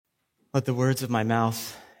Let the words of my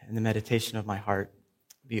mouth and the meditation of my heart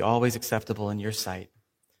be always acceptable in your sight,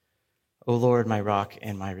 O Lord, my rock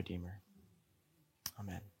and my redeemer.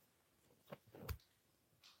 Amen.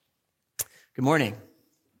 Good morning.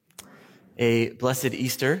 A blessed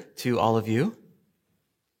Easter to all of you.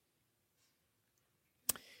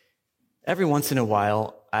 Every once in a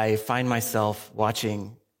while, I find myself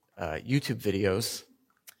watching YouTube videos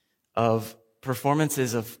of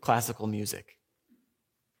performances of classical music.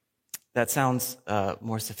 That sounds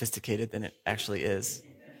more sophisticated than it actually is.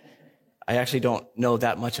 I actually don't know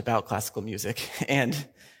that much about classical music, and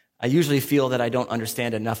I usually feel that I don't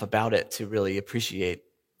understand enough about it to really appreciate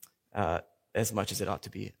as much as it ought to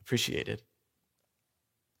be appreciated.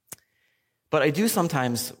 But I do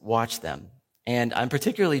sometimes watch them, and I'm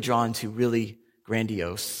particularly drawn to really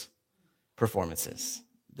grandiose performances,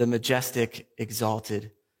 the majestic,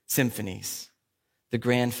 exalted symphonies, the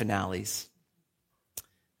grand finales,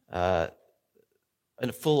 a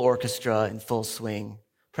full orchestra in full swing,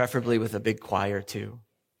 preferably with a big choir too.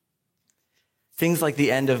 Things like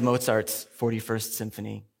the end of Mozart's 41st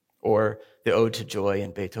Symphony or the Ode to Joy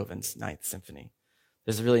in Beethoven's 9th Symphony.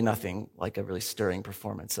 There's really nothing like a really stirring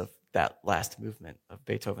performance of that last movement of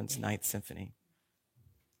Beethoven's 9th Symphony.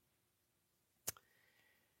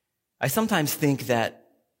 I sometimes think that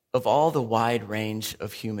of all the wide range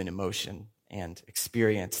of human emotion and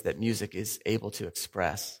experience that music is able to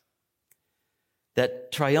express,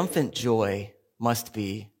 that triumphant joy must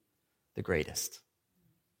be the greatest.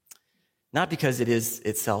 Not because it is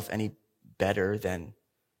itself any better than,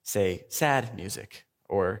 say, sad music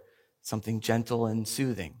or something gentle and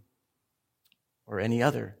soothing or any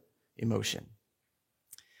other emotion,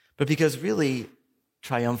 but because really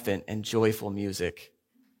triumphant and joyful music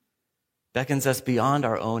beckons us beyond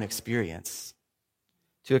our own experience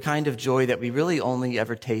to a kind of joy that we really only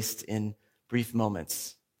ever taste in brief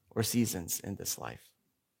moments or seasons in this life.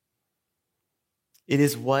 It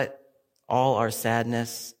is what all our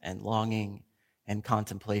sadness and longing and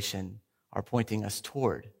contemplation are pointing us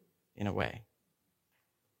toward, in a way.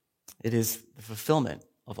 It is the fulfillment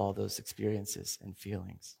of all those experiences and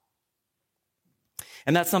feelings.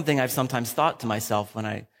 And that's something I've sometimes thought to myself when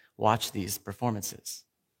I watch these performances.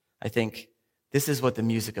 I think, this is what the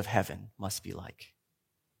music of heaven must be like.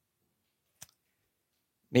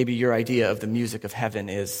 Maybe your idea of the music of heaven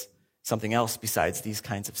is something else besides these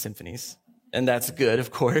kinds of symphonies. And that's good, of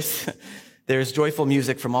course. There's joyful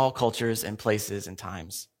music from all cultures and places and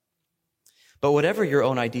times. But whatever your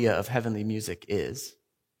own idea of heavenly music is,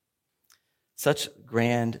 such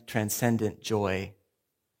grand, transcendent joy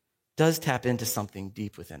does tap into something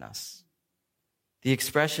deep within us. The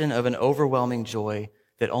expression of an overwhelming joy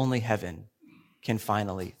that only heaven can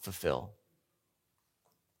finally fulfill.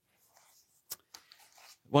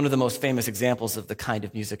 One of the most famous examples of the kind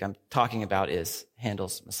of music I'm talking about is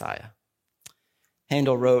Handel's Messiah.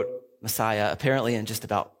 Handel wrote Messiah apparently in just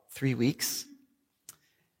about 3 weeks,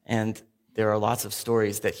 and there are lots of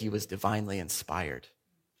stories that he was divinely inspired,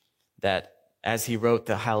 that as he wrote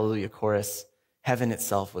the Hallelujah chorus, heaven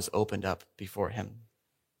itself was opened up before him.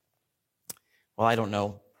 Well, I don't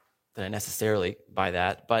know that I necessarily buy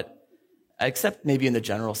that, but except maybe in the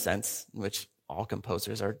general sense in which all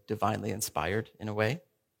composers are divinely inspired in a way.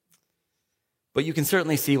 But you can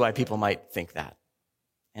certainly see why people might think that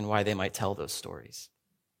and why they might tell those stories.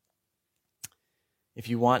 If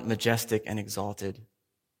you want majestic and exalted,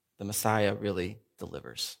 the Messiah really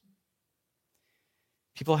delivers.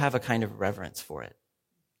 People have a kind of reverence for it,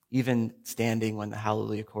 even standing when the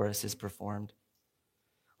Hallelujah chorus is performed,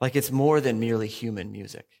 like it's more than merely human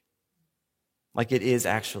music, like it is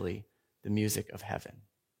actually the music of heaven.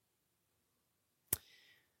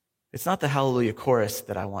 It's not the Hallelujah chorus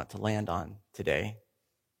that I want to land on today.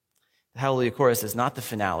 The Hallelujah chorus is not the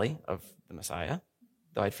finale of the Messiah,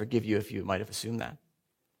 though I'd forgive you if you might have assumed that.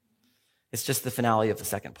 It's just the finale of the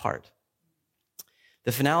second part.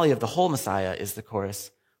 The finale of the whole Messiah is the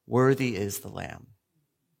chorus, "Worthy is the Lamb,"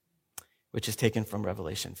 which is taken from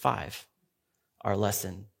Revelation 5, our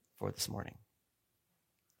lesson for this morning.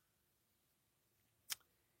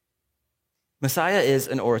 Messiah is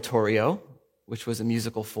an oratorio, which was a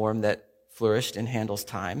musical form that flourished in Handel's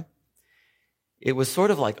time. It was sort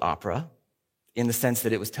of like opera in the sense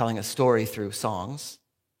that it was telling a story through songs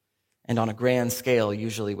and on a grand scale,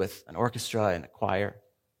 usually with an orchestra and a choir.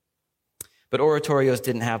 But oratorios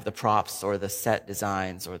didn't have the props or the set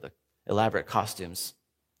designs or the elaborate costumes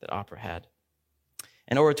that opera had.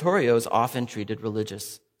 And oratorios often treated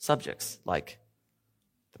religious subjects like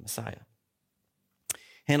the Messiah.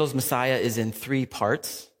 Handel's Messiah is in 3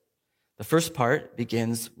 parts. The first part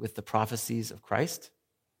begins with the prophecies of Christ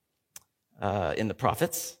in the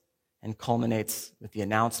prophets, and culminates with the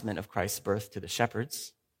announcement of Christ's birth to the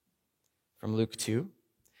shepherds from Luke 2.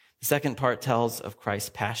 The second part tells of Christ's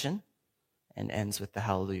passion and ends with the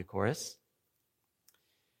Hallelujah chorus.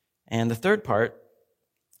 And the third part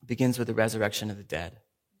begins with the resurrection of the dead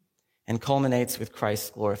and culminates with Christ's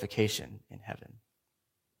glorification in heaven.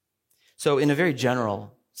 So in a very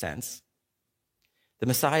general sense, the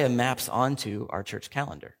Messiah maps onto our church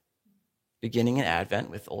calendar, beginning in Advent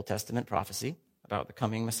with Old Testament prophecy about the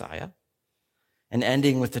coming Messiah, and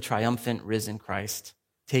ending with the triumphant risen Christ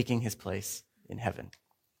taking his place in heaven.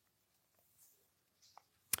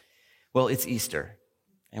 Well, it's Easter,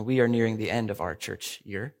 and we are nearing the end of our church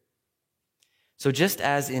year. So just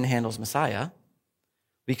as in Handel's Messiah,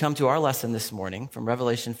 we come to our lesson this morning from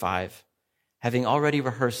Revelation 5, having already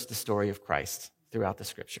rehearsed the story of Christ throughout the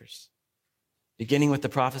scriptures, beginning with the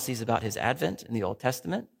prophecies about his advent in the Old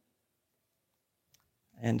Testament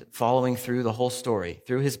and following through the whole story,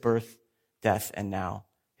 through his birth, death, and now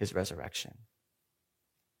his resurrection.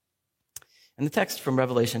 And the text from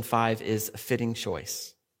Revelation 5 is a fitting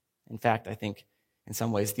choice. In fact, I think in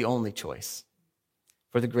some ways the only choice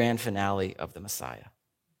for the grand finale of the Messiah.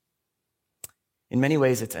 In many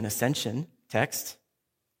ways, it's an ascension text.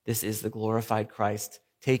 This is the glorified Christ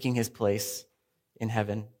taking his place in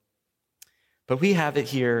heaven. But we have it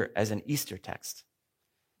here as an Easter text,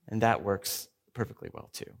 and that works perfectly well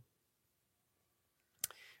too.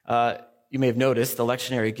 You may have noticed the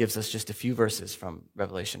lectionary gives us just a few verses from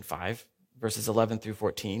Revelation 5, verses 11 through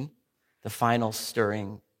 14, the final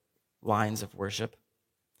stirring lines of worship.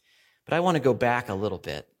 But I want to go back a little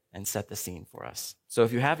bit and set the scene for us. So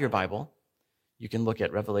if you have your Bible, you can look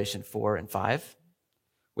at Revelation 4 and 5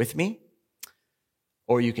 with me,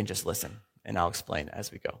 or you can just listen, and I'll explain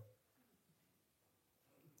as we go.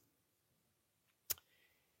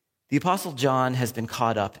 The Apostle John has been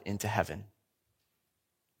caught up into heaven.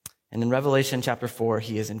 And in Revelation chapter 4,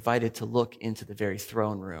 he is invited to look into the very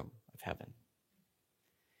throne room of heaven.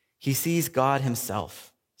 He sees God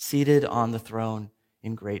himself seated on the throne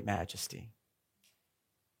in great majesty.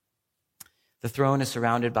 The throne is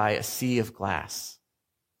surrounded by a sea of glass,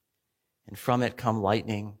 and from it come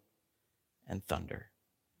lightning and thunder.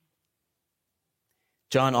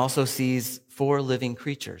 John also sees 4 living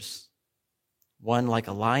creatures, one like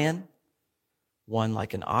a lion, one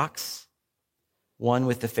like an ox, one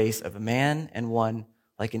with the face of a man, and one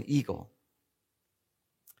like an eagle.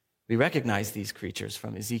 We recognize these creatures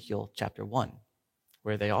from Ezekiel chapter 1,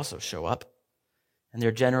 where they also show up, and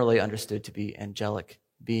they're generally understood to be angelic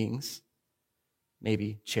beings,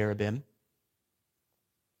 maybe cherubim.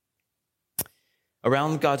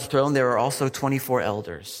 Around God's throne, there are also 24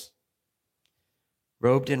 elders,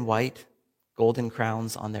 robed in white, golden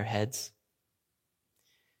crowns on their heads.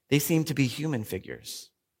 They seem to be human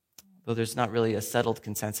figures, though there's not really a settled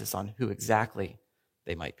consensus on who exactly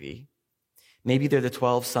they might be. Maybe they're the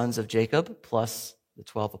 12 sons of Jacob plus the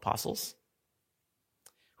 12 apostles.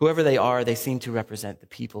 Whoever they are, they seem to represent the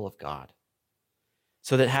people of God,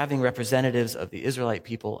 so that having representatives of the Israelite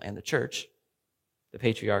people and the church, the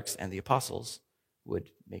patriarchs and the apostles, would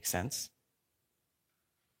make sense.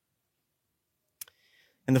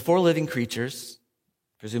 And the 4 living creatures,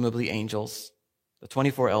 presumably angels, the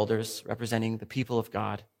 24 elders representing the people of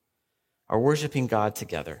God, are worshiping God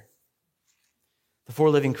together. The 4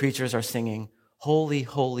 living creatures are singing, "Holy,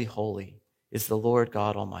 holy, holy is the Lord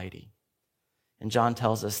God Almighty." And John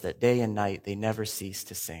tells us that day and night they never cease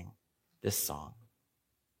to sing this song.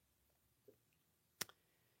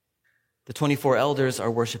 The 24 elders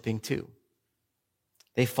are worshiping too.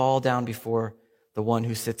 They fall down before the one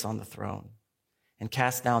who sits on the throne and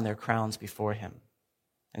cast down their crowns before him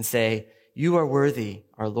and say, "You are worthy,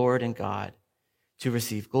 our Lord and God, to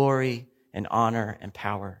receive glory and honor and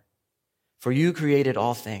power. For you created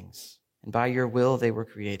all things, and by your will they were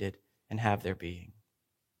created and have their being."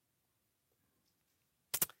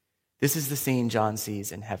 This is the scene John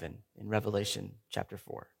sees in heaven in Revelation chapter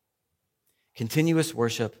 4. Continuous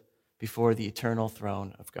worship before the eternal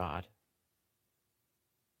throne of God.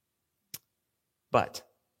 But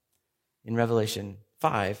in Revelation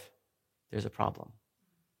 5, there's a problem.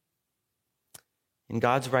 In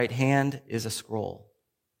God's right hand is a scroll,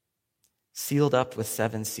 sealed up with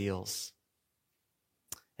 7 seals.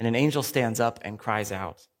 And an angel stands up and cries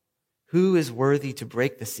out, "Who is worthy to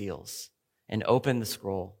break the seals and open the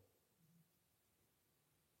scroll?"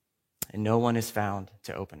 And no one is found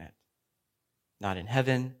to open it, not in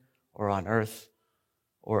heaven or on earth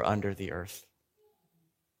or under the earth.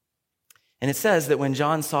 And it says that when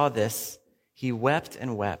John saw this, he wept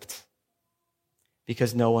and wept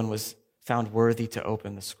because no one was found worthy to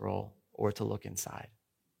open the scroll or to look inside.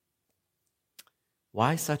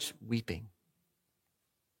 Why such weeping?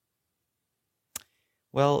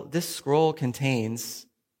 Well, this scroll contains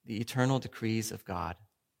the eternal decrees of God,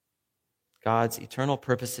 God's eternal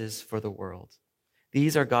purposes for the world.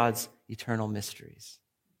 These are God's eternal mysteries.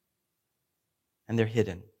 And they're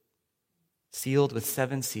hidden, sealed with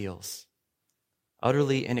 7 seals,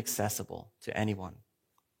 utterly inaccessible to anyone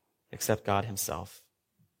except God himself.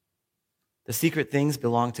 The secret things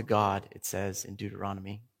belong to God, it says in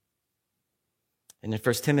Deuteronomy. And in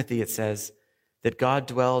 1 Timothy, it says that God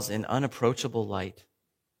dwells in unapproachable light,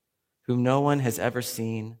 whom no one has ever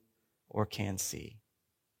seen or can see.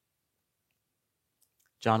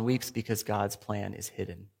 John weeps because God's plan is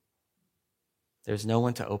hidden. There's no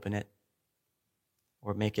one to open it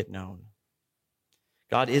or make it known.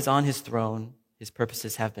 God is on his throne. His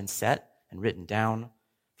purposes have been set and written down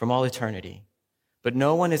from all eternity, but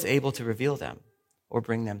no one is able to reveal them or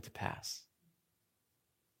bring them to pass.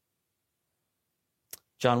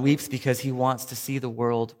 John weeps because he wants to see the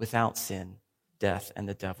world without sin, death, and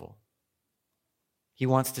the devil. He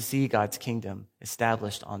wants to see God's kingdom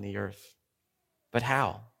established on the earth. But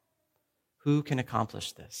how? Who can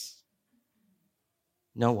accomplish this?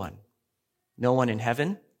 No one. No one in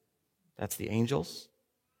heaven, that's the angels.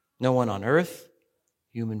 No one on earth,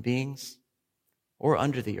 human beings, or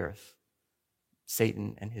under the earth,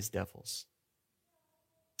 Satan and his devils,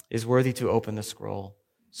 is worthy to open the scroll.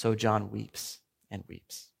 So John weeps and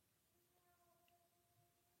weeps.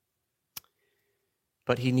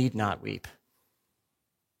 But he need not weep.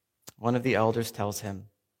 One of the elders tells him,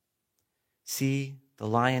 "See, the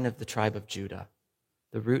Lion of the tribe of Judah,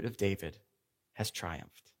 the root of David, has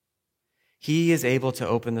triumphed. He is able to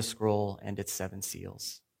open the scroll and its 7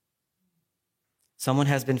 seals. Someone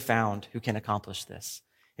has been found who can accomplish this.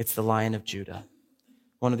 It's the Lion of Judah."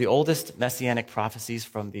 One of the oldest messianic prophecies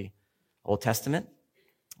from the Old Testament,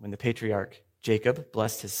 when the patriarch Jacob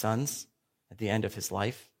blessed his sons at the end of his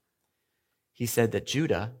life, he said that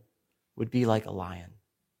Judah would be like a lion,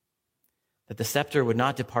 that the scepter would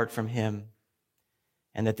not depart from him,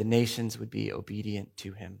 and that the nations would be obedient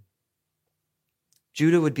to him.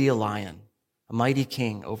 Judah would be a lion, a mighty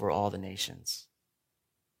king over all the nations.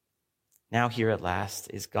 Now here at last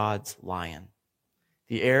is God's lion,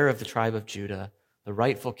 the heir of the tribe of Judah, the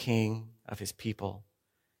rightful king of his people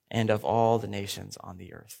and of all the nations on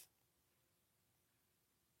the earth.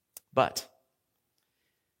 But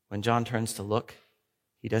when John turns to look,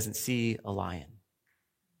 he doesn't see a lion.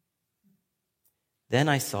 Then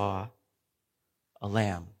I saw a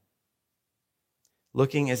lamb,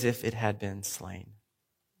 looking as if it had been slain.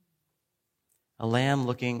 A lamb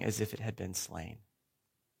looking as if it had been slain.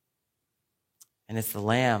 And it's the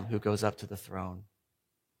lamb who goes up to the throne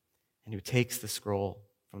and who takes the scroll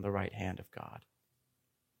from the right hand of God.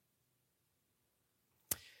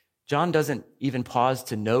 John doesn't even pause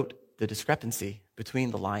to note the discrepancy between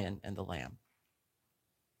the lion and the lamb.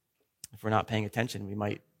 If we're not paying attention, we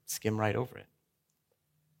might skim right over it.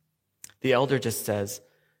 The elder just says,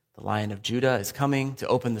 "The Lion of Judah is coming to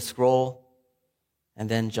open the scroll," and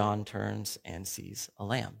then John turns and sees a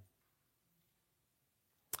lamb.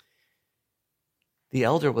 The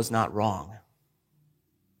elder was not wrong.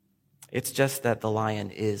 It's just that the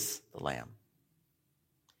lion is the lamb.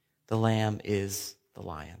 The lamb is the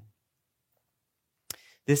lion.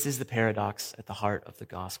 This is the paradox at the heart of the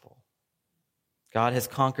gospel. God has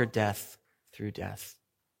conquered death through death.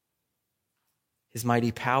 His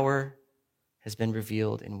mighty power has been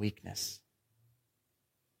revealed in weakness.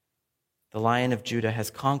 The Lion of Judah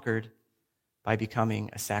has conquered by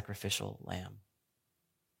becoming a sacrificial lamb.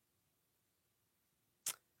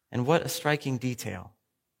 And what a striking detail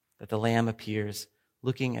that the lamb appears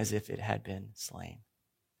looking as if it had been slain.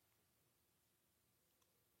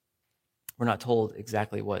 We're not told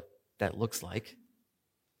exactly what that looks like,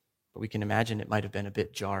 but we can imagine it might have been a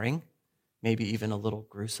bit jarring, maybe even a little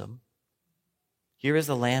gruesome. Here is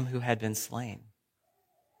the lamb who had been slain.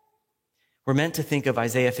 We're meant to think of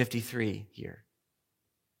Isaiah 53 here.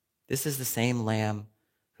 This is the same lamb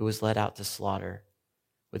who was led out to slaughter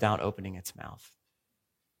without opening its mouth.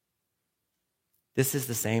 This is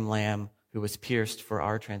the same lamb who was pierced for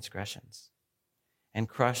our transgressions and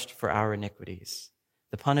crushed for our iniquities.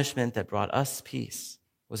 The punishment that brought us peace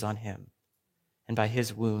was on him, and by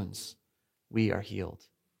his wounds we are healed.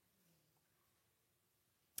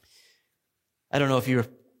 I don't know if you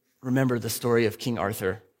remember the story of King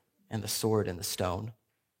Arthur and the sword and the stone.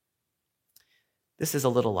 This is a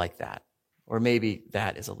little like that, or maybe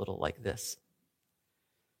that is a little like this.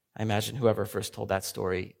 I imagine whoever first told that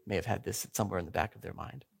story may have had this somewhere in the back of their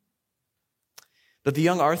mind. But the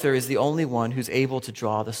young Arthur is the only one who's able to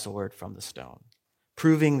draw the sword from the stone,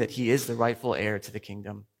 proving that he is the rightful heir to the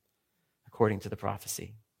kingdom according to the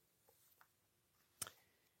prophecy.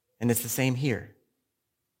 And it's the same here.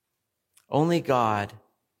 Only God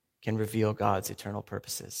can reveal God's eternal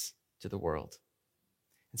purposes to the world.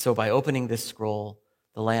 And so by opening this scroll,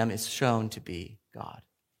 the Lamb is shown to be God.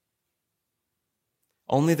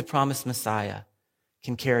 Only the promised Messiah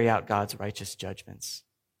can carry out God's righteous judgments.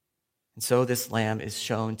 And so this Lamb is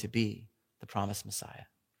shown to be the promised Messiah.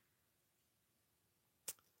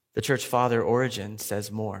 The church father Origen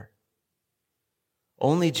says more.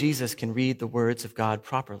 Only Jesus can read the words of God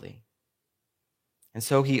properly. And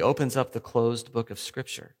so he opens up the closed book of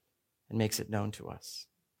Scripture and makes it known to us.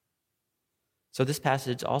 So this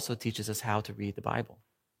passage also teaches us how to read the Bible.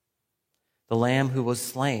 The Lamb who was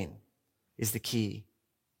slain is the key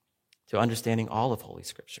to understanding all of Holy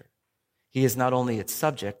Scripture. He is not only its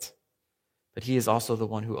subject, but he is also the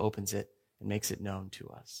one who opens it and makes it known to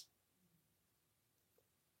us.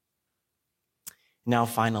 Now,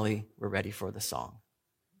 finally, we're ready for the song.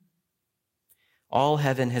 All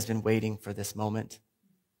heaven has been waiting for this moment.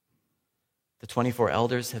 The 24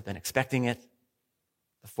 elders have been expecting it.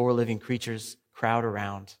 The 4 living creatures crowd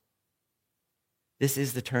around. This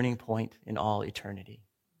is the turning point in all eternity.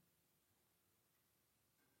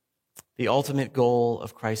 The ultimate goal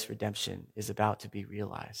of Christ's redemption is about to be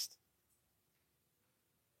realized.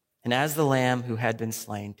 And as the Lamb who had been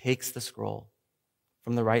slain takes the scroll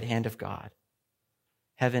from the right hand of God,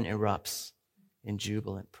 heaven erupts in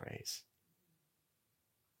jubilant praise.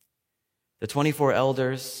 The 24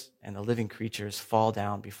 elders and the living creatures fall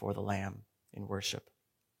down before the Lamb in worship.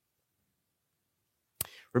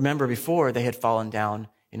 Remember, before they had fallen down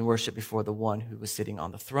in worship before the one who was sitting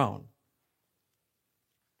on the throne.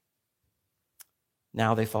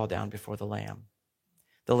 Now they fall down before the Lamb.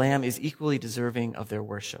 The Lamb is equally deserving of their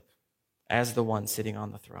worship as the one sitting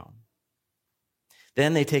on the throne.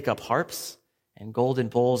 Then they take up harps and golden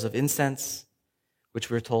bowls of incense, which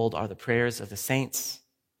we're told are the prayers of the saints,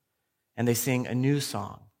 and they sing a new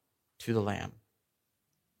song to the Lamb.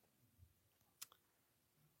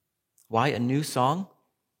 Why a new song?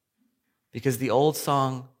 Because the old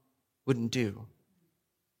song wouldn't do.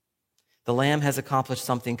 The Lamb has accomplished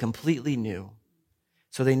something completely new,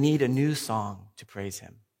 so they need a new song to praise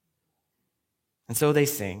him. And so they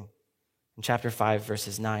sing in chapter 5,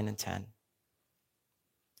 verses 9 and 10.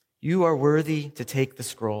 You are worthy to take the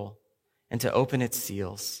scroll and to open its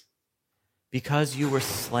seals, because you were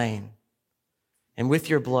slain, and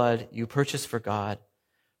with your blood you purchased for God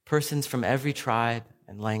persons from every tribe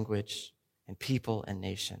and language and people and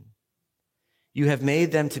nation. You have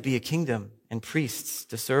made them to be a kingdom and priests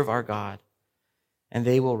to serve our God, and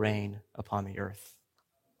they will reign upon the earth.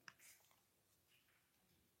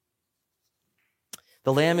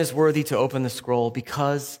 The Lamb is worthy to open the scroll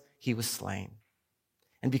because he was slain,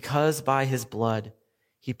 and because by his blood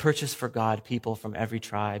he purchased for God people from every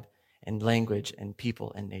tribe and language and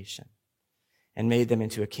people and nation, and made them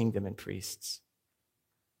into a kingdom and priests.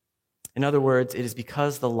 In other words, it is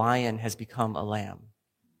because the lion has become a lamb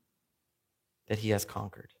that he has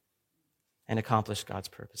conquered and accomplished God's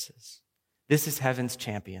purposes. This is heaven's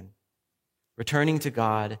champion, returning to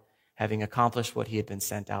God, having accomplished what he had been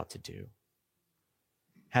sent out to do.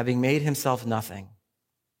 Having made himself nothing,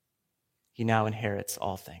 he now inherits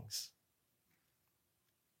all things.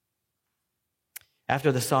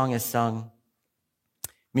 After the song is sung,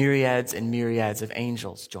 myriads and myriads of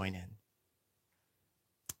angels join in,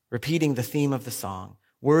 repeating the theme of the song.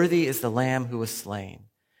 Worthy is the Lamb who was slain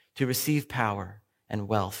to receive power and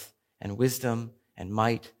wealth and wisdom and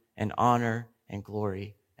might and honor and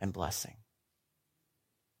glory and blessing.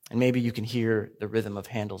 And maybe you can hear the rhythm of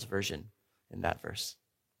Handel's version in that verse.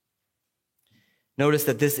 Notice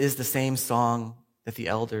that this is the same song that the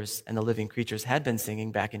elders and the living creatures had been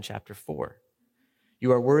singing back in chapter 4.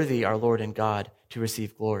 You are worthy, our Lord and God, to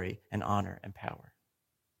receive glory and honor and power.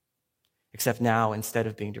 Except now, instead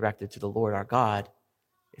of being directed to the Lord our God,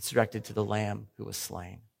 it's directed to the Lamb who was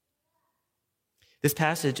slain. This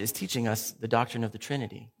passage is teaching us the doctrine of the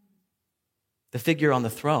Trinity. The figure on the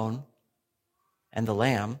throne and the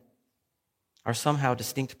Lamb are somehow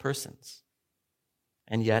distinct persons,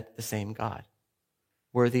 and yet the same God,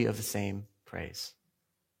 worthy of the same praise.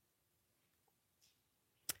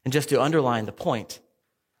 And just to underline the point,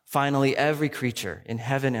 finally, every creature in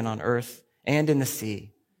heaven and on earth and in the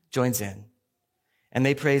sea joins in, and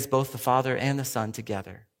they praise both the Father and the Son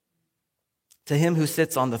together. To him who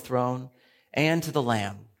sits on the throne and to the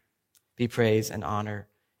Lamb be praise and honor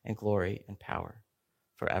and glory and power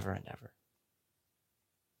forever and ever.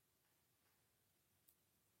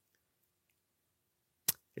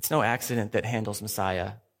 It's no accident that Handel's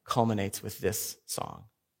Messiah culminates with this song,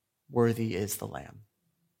 "Worthy is the Lamb."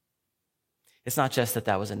 It's not just that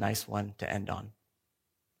that was a nice one to end on,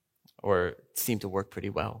 or seemed to work pretty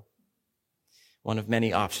well. One of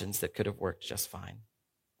many options that could have worked just fine.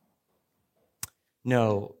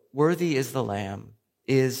 No, "Worthy is the Lamb"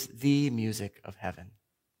 is the music of heaven,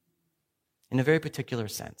 in a very particular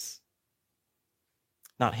sense.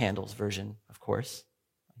 Not Handel's version, of course.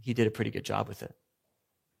 He did a pretty good job with it.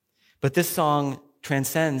 But this song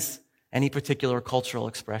transcends any particular cultural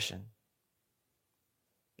expression.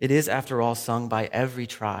 It is, after all, sung by every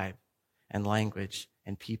tribe and language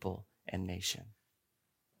and people and nation.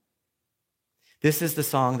 This is the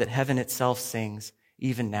song that heaven itself sings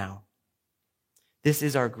even now. This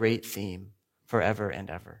is our great theme forever and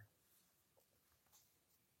ever.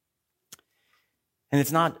 And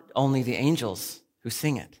it's not only the angels who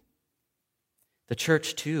sing it. The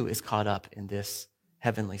church, too, is caught up in this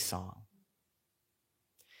heavenly song.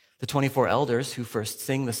 The 24 elders who first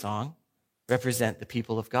sing the song represent the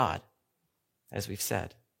people of God, as we've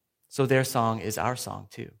said. So their song is our song,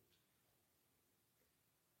 too.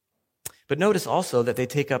 But notice also that they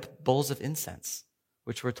take up bowls of incense,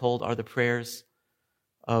 which we're told are the prayers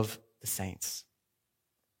of the saints.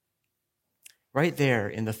 Right there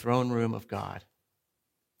in the throne room of God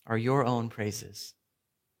are your own praises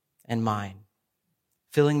and mine,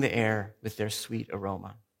 filling the air with their sweet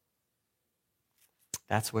aroma.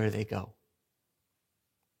 That's where they go.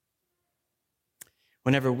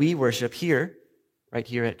 Whenever we worship here, right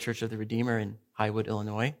here at Church of the Redeemer in Highwood,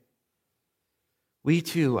 Illinois, we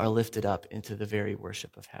too are lifted up into the very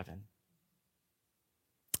worship of heaven.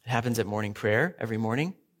 It happens at morning prayer every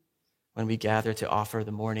morning when we gather to offer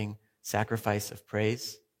the morning sacrifice of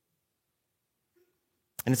praise.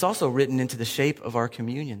 And it's also written into the shape of our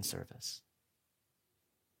communion service.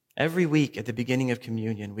 Every week at the beginning of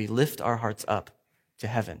communion, we lift our hearts up to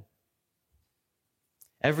heaven.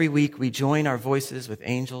 Every week we join our voices with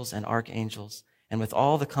angels and archangels and with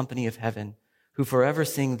all the company of heaven who forever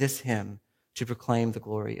sing this hymn to proclaim the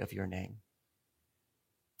glory of your name.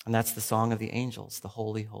 And that's the song of the angels, the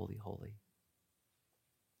holy, holy, holy.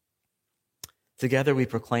 Together we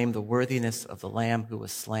proclaim the worthiness of the Lamb who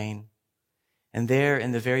was slain. And there,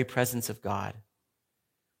 in the very presence of God,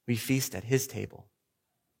 we feast at his table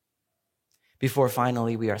before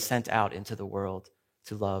finally we are sent out into the world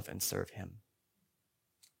to love and serve him.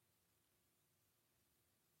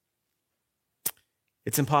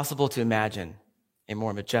 It's impossible to imagine a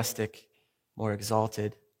more majestic, more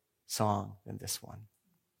exalted song than this one.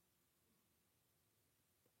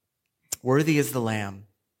 "Worthy is the Lamb"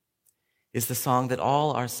 is the song that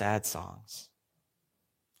all our sad songs,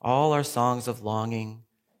 all our songs of longing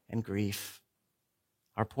and grief,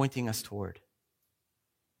 are pointing us toward.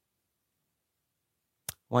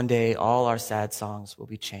 One day, all our sad songs will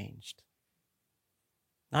be changed,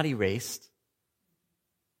 not erased,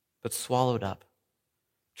 but swallowed up,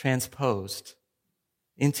 transposed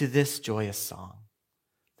into this joyous song,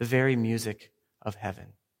 the very music of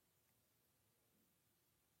heaven.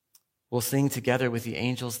 We'll sing together with the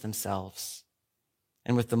angels themselves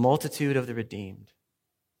and with the multitude of the redeemed,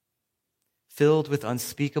 filled with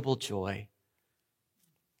unspeakable joy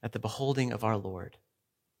at the beholding of our Lord,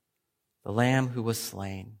 the Lamb who was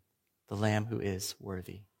slain, the Lamb who is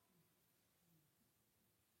worthy.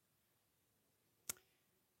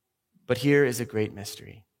 But here is a great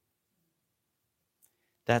mystery.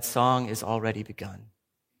 That song is already begun,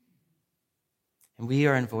 and we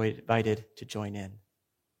are invited to join in,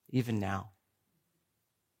 even now.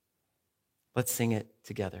 Let's sing it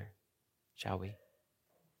together, shall we?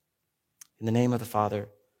 In the name of the Father,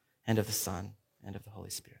 and of the Son, and of the Holy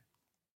Spirit.